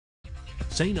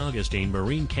St. Augustine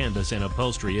Marine Canvas and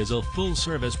Upholstery is a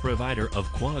full-service provider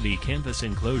of quality canvas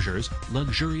enclosures,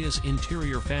 luxurious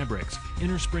interior fabrics,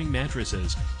 innerspring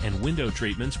mattresses, and window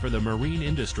treatments for the marine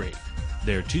industry.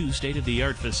 Their two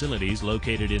state-of-the-art facilities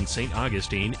located in St.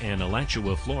 Augustine and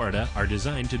Alachua, Florida are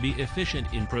designed to be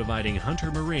efficient in providing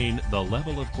Hunter Marine the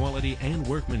level of quality and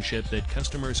workmanship that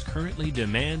customers currently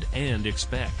demand and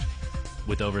expect.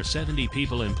 With over 70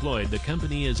 people employed, the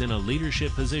company is in a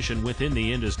leadership position within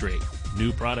the industry.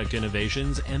 New product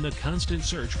innovations and the constant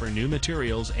search for new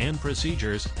materials and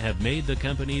procedures have made the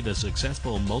company the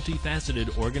successful,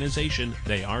 multifaceted organization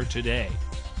they are today.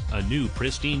 A new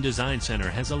pristine design center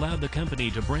has allowed the company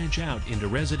to branch out into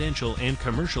residential and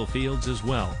commercial fields as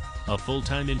well. A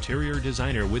full-time interior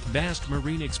designer with vast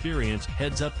marine experience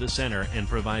heads up the center and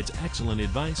provides excellent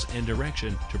advice and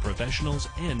direction to professionals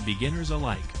and beginners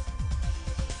alike.